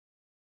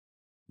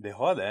The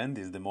hot end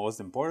is the most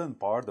important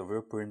part of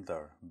your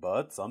printer,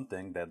 but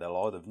something that a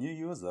lot of new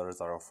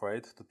users are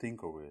afraid to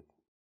tinker with.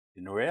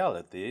 In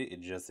reality,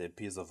 it's just a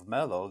piece of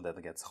metal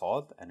that gets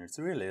hot, and it's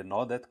really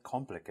not that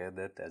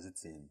complicated as it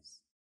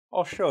seems.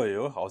 I'll show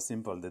you how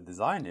simple the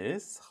design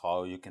is,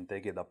 how you can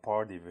take it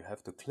apart if you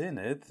have to clean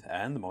it,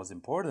 and most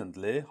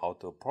importantly, how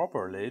to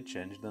properly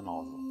change the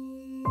nozzle.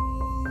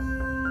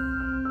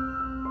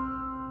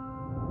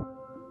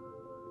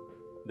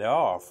 There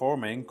are four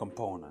main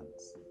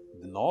components: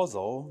 the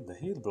nozzle, the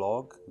heat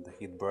block, the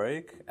heat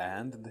break,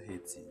 and the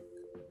heatsink.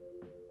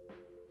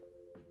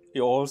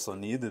 You also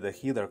need the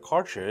heater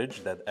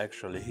cartridge that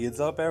actually heats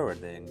up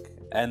everything,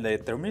 and a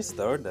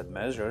thermistor that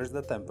measures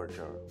the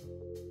temperature.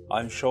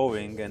 I'm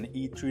showing an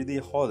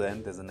E3D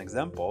Hotend as an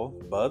example,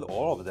 but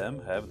all of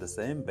them have the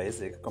same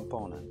basic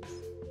components.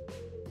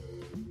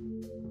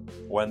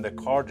 When the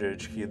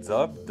cartridge heats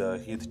up, the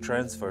heat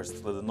transfers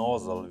to the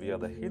nozzle via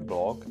the heat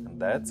block, and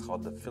that's how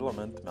the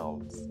filament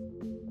melts.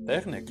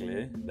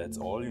 Technically, that's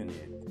all you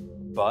need.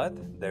 But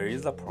there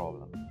is a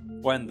problem.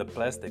 When the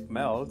plastic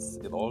melts,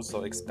 it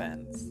also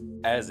expands.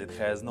 As it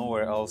has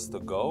nowhere else to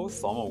go,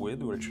 some of it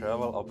will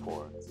travel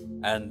upwards.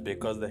 And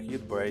because the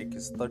heat break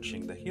is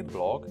touching the heat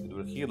block, it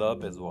will heat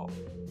up as well.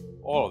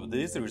 All of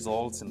this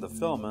results in the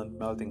filament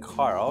melting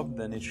higher up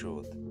than it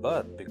should.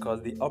 But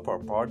because the upper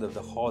part of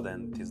the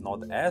hotend is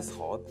not as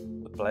hot,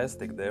 the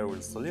plastic there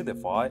will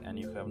solidify and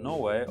you have no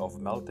way of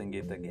melting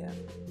it again.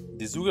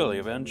 This will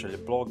eventually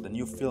block the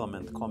new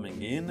filament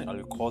coming in and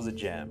will cause a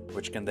jam,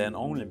 which can then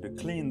only be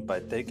cleaned by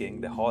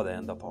taking the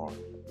hotend apart.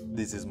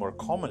 This is more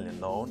commonly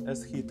known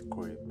as heat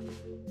creep.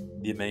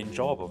 The main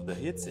job of the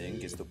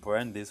heatsink is to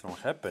prevent this from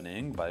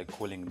happening by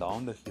cooling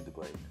down the heat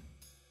break.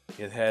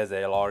 It has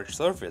a large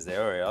surface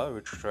area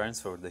which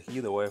transfers the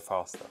heat away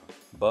faster.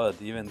 But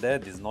even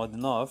that is not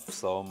enough,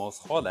 so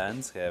most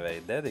hotends have a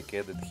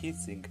dedicated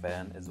heatsink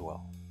fan as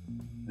well.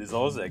 This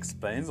also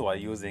explains why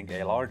using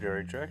a larger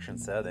retraction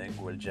setting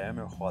will jam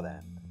your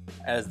hotend.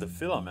 As the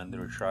filament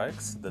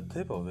retracts, the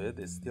tip of it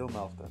is still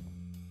melted.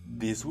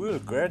 This will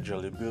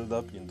gradually build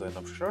up into an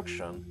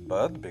obstruction,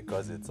 but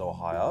because it's so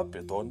high up,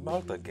 it won't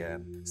melt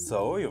again.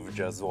 So you've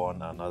just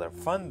won another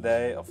fun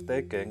day of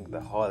taking the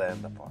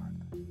hotend apart.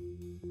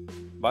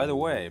 By the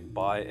way,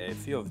 buy a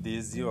few of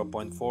these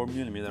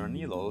 0.4mm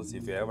needles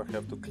if you ever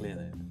have to clean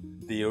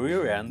it. The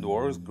rear end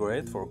works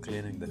great for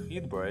cleaning the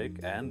heat break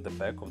and the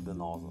back of the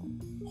nozzle.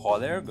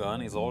 Hot air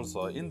gun is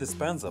also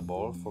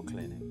indispensable for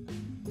cleaning.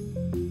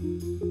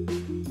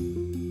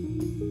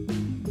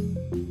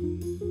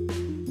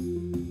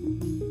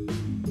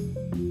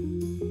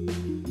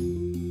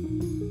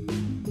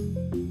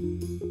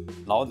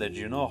 Now that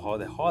you know how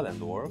the hotend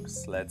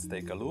works, let's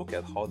take a look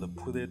at how to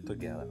put it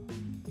together.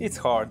 It's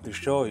hard to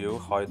show you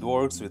how it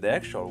works with the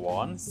actual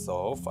one,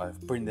 so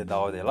I've printed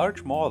out a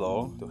large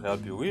model to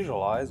help you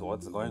visualize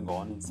what's going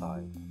on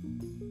inside.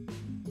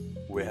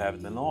 We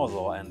have the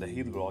nozzle and the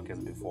heat block as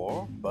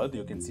before, but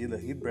you can see the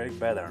heat break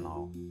better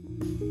now.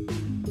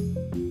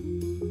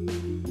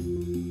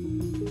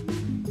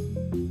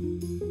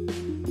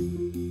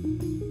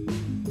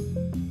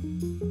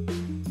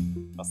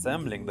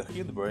 Assembling the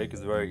heat break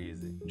is very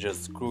easy.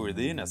 Just screw it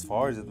in as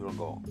far as it will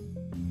go.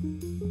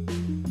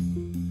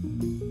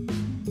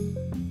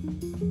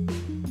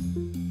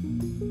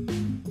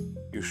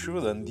 You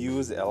shouldn't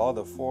use a lot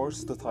of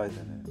force to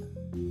tighten it.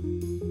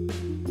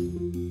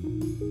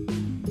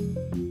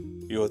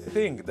 You would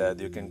think that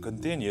you can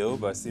continue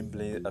by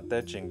simply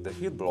attaching the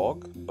heat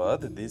block,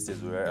 but this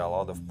is where a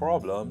lot of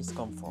problems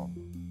come from.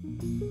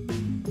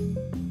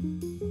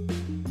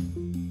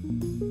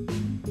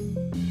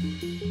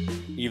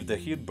 If the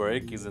heat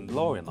break isn't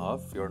low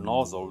enough, your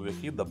nozzle will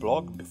hit the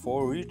block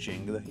before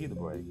reaching the heat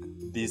break.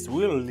 This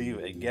will leave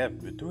a gap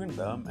between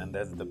them, and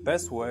that's the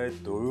best way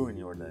to ruin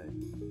your day.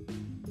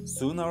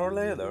 Sooner or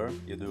later,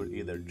 it will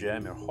either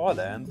jam your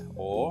hotend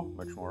or,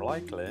 much more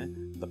likely,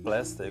 the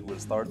plastic will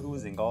start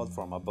oozing out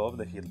from above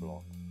the heat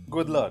block.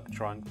 Good luck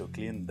trying to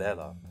clean that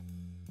up.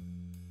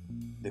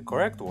 The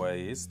correct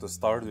way is to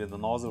start with the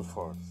nozzle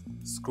first.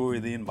 Screw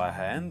it in by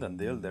hand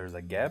until there's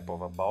a gap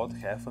of about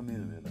 0.5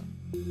 mm.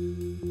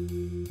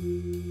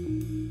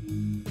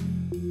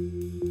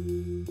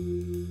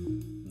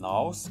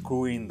 Now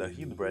screw in the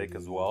heat break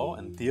as well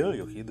until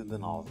you hit the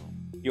nozzle.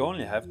 You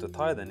only have to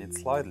tighten it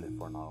slightly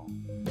for now.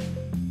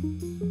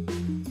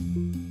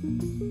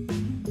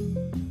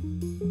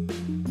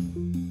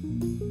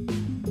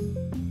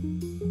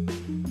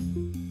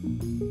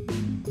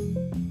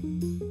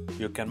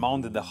 You can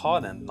mount the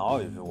hotend now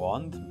if you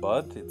want,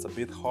 but it's a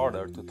bit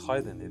harder to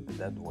tighten it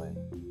that way.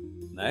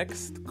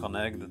 Next,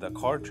 connect the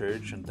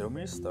cartridge and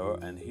thermistor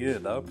and heat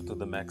it up to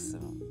the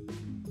maximum.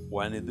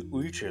 When it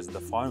reaches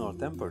the final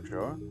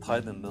temperature,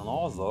 tighten the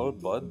nozzle,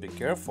 but be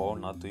careful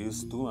not to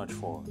use too much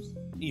force.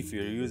 If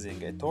you're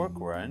using a torque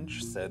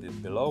wrench, set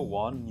it below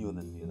 1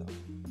 Nm.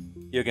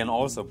 You can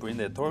also print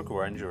a torque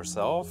wrench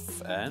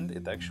yourself, and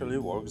it actually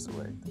works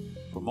great.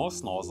 For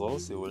most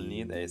nozzles, you will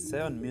need a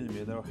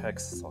 7mm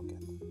hex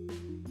socket.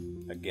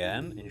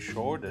 Again,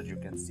 ensure that you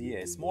can see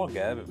a small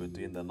gap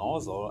between the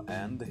nozzle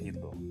and the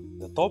heat block.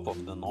 The top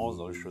of the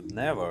nozzle should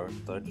never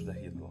touch the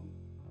heat block.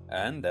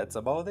 And that's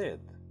about it.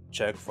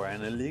 Check for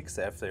any leaks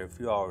after a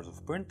few hours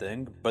of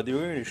printing, but you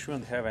really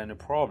shouldn't have any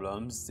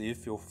problems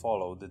if you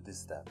followed these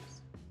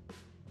steps.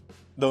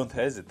 Don't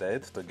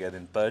hesitate to get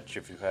in touch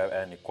if you have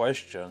any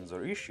questions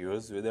or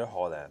issues with your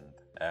Hotend,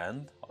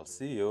 and I'll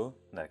see you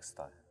next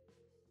time.